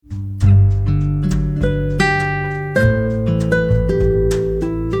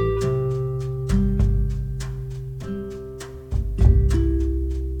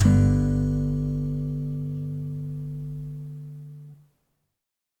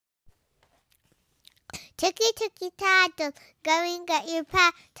Tookie tattle, go and get your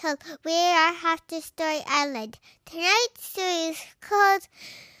paddle. We are Half the Story Island. Tonight's story is called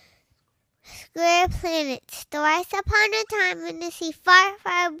Square Planets. Once upon a time in the sea, far,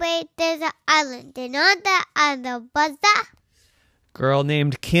 far away, there's an island. And on that island was a girl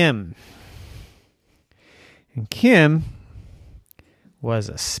named Kim. And Kim was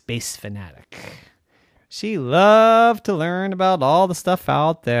a space fanatic. She loved to learn about all the stuff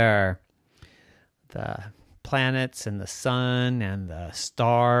out there. The planets and the sun and the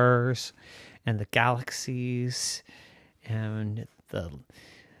stars and the galaxies and the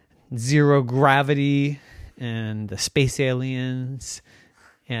zero gravity and the space aliens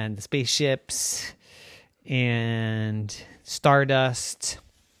and the spaceships and stardust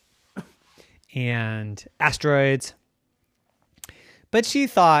and asteroids. But she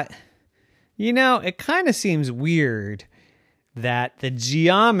thought, it kind of seems weird that the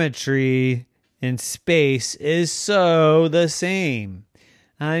geometry in space is so the same.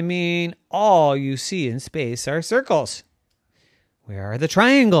 I mean, all you see in space are circles. Where are the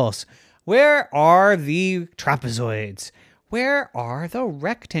triangles? Where are the trapezoids? Where are the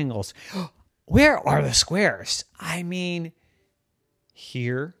rectangles? Where are the squares? I mean,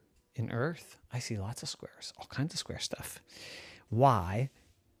 here in Earth, I see lots of squares, all kinds of square stuff. Why?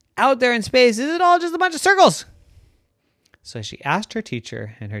 Out there in space, is it all just a bunch of circles? So she asked her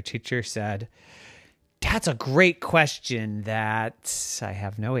teacher, and her teacher said, "That's a great question that I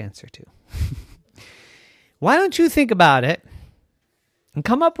have no answer to. Why don't you think about it and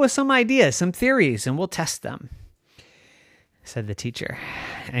come up with some ideas, some theories, and we'll test them," said the teacher.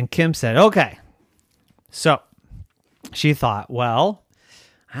 And Kim said, "Okay." So she thought, well,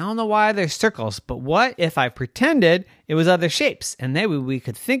 I don't know why there's circles, but what if I pretended it was other shapes? And maybe we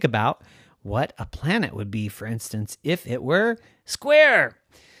could think about what a planet would be, for instance, if it were square.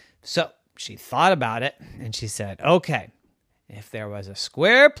 So she thought about it and she said, okay, if there was a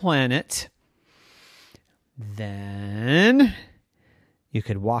square planet, then you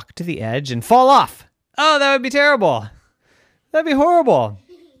could walk to the edge and fall off. Oh, that would be terrible. That'd be horrible.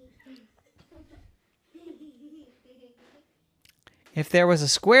 If there was a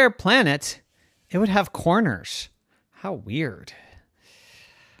square planet, it would have corners. How weird.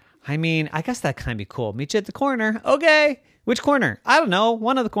 I mean, I guess that kind of be cool. Meet you at the corner. Okay. Which corner? I don't know.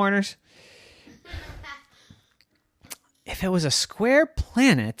 One of the corners. If it was a square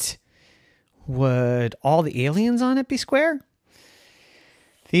planet, would all the aliens on it be square?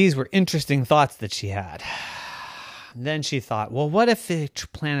 These were interesting thoughts that she had. Then she thought, well, what if the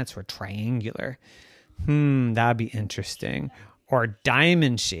planets were triangular? That'd be interesting. Or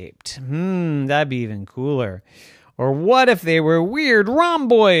diamond-shaped. That'd be even cooler. Or what if they were weird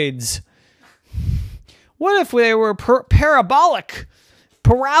rhomboids? What if they were parabolic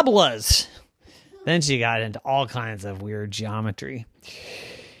parabolas? Then she got into all kinds of weird geometry.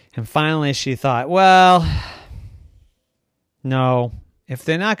 And finally she thought, well, no. If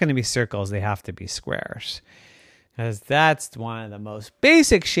they're not going to be circles, they have to be squares. Because that's one of the most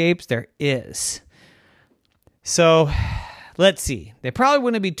basic shapes there is. So let's see. They probably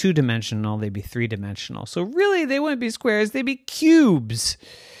wouldn't be two-dimensional. They'd be three-dimensional. So really, they wouldn't be squares. They'd be cubes.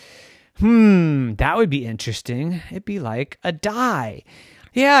 That would be interesting. It'd be like a die.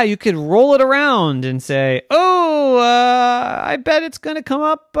 Yeah, you could roll it around and say, I bet it's going to come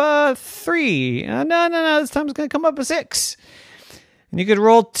up 3. No, this time it's going to come up a 6. And you could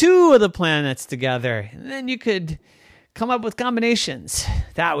roll 2 of the planets together. And then you could come up with combinations.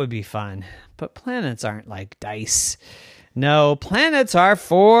 That would be fun. But planets aren't like dice. No, planets are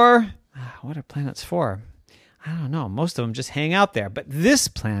for... What are planets for? I don't know. Most of them just hang out there. But this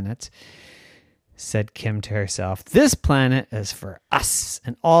planet, said Kim to herself, this planet is for us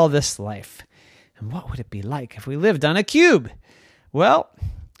and all this life. And what would it be like if we lived on a cube? Well,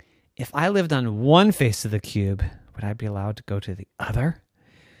 if I lived on one face of the cube, would I be allowed to go to the other?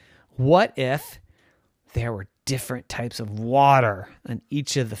 What if there were different types of water on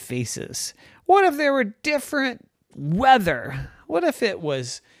each of the faces? What if there were different weather? What if it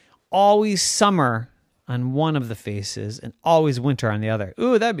was always summer on one of the faces and always winter on the other?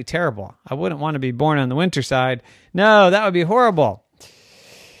 Ooh, that'd be terrible. I wouldn't want to be born on the winter side. No, that would be horrible.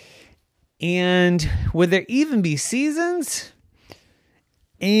 And would there even be seasons?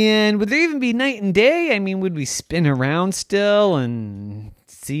 And would there even be night and day? I mean, would we spin around still and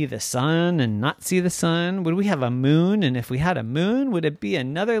see the sun and not see the sun? Would we have a moon? And if we had a moon, would it be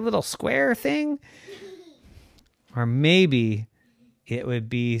another little square thing? Or maybe it would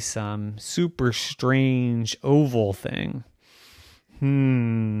be some super strange oval thing.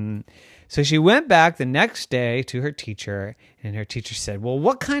 So she went back the next day to her teacher, and her teacher said, well,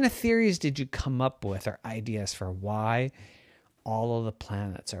 what kind of theories did you come up with or ideas for why all of the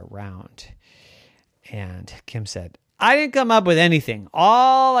planets are round? And Kim said, I didn't come up with anything.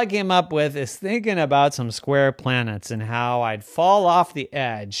 All I came up with is thinking about some square planets and how I'd fall off the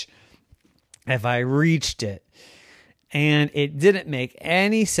edge if I reached it. And it didn't make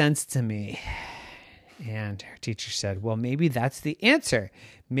any sense to me. And her teacher said, well, maybe that's the answer.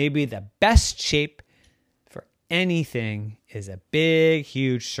 Maybe the best shape for anything is a big,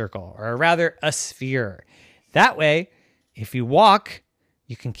 huge circle, or rather a sphere. That way, if you walk,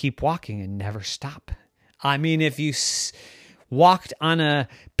 you can keep walking and never stop. I mean, if you walked on a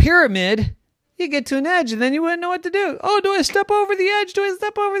pyramid, you get to an edge and then you wouldn't know what to do. Oh, do I step over the edge? Do I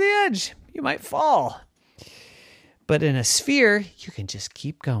step over the edge? You might fall. But in a sphere, you can just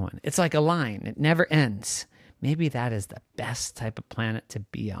keep going. It's like a line. It never ends. Maybe that is the best type of planet to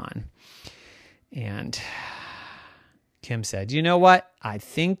be on. And Kim said, you know what? I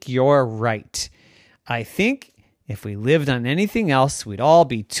think you're right. I think if we lived on anything else, we'd all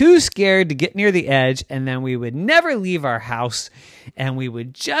be too scared to get near the edge, and then we would never leave our house, and we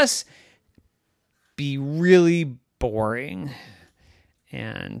would just be really boring.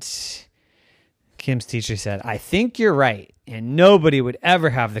 And Kim's teacher said, I think you're right, and nobody would ever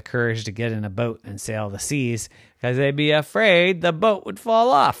have the courage to get in a boat and sail the seas because they'd be afraid the boat would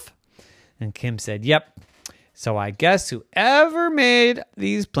fall off. And Kim said, yep. So I guess whoever made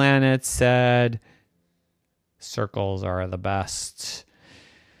these planets said circles are the best.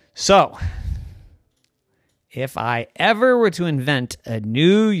 So if I ever were to invent a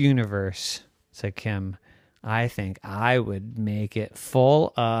new universe, said Kim, I think I would make it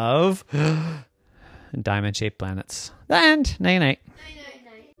full of diamond-shaped planets. The end. Night-night.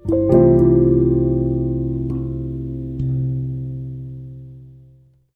 Night, night, night.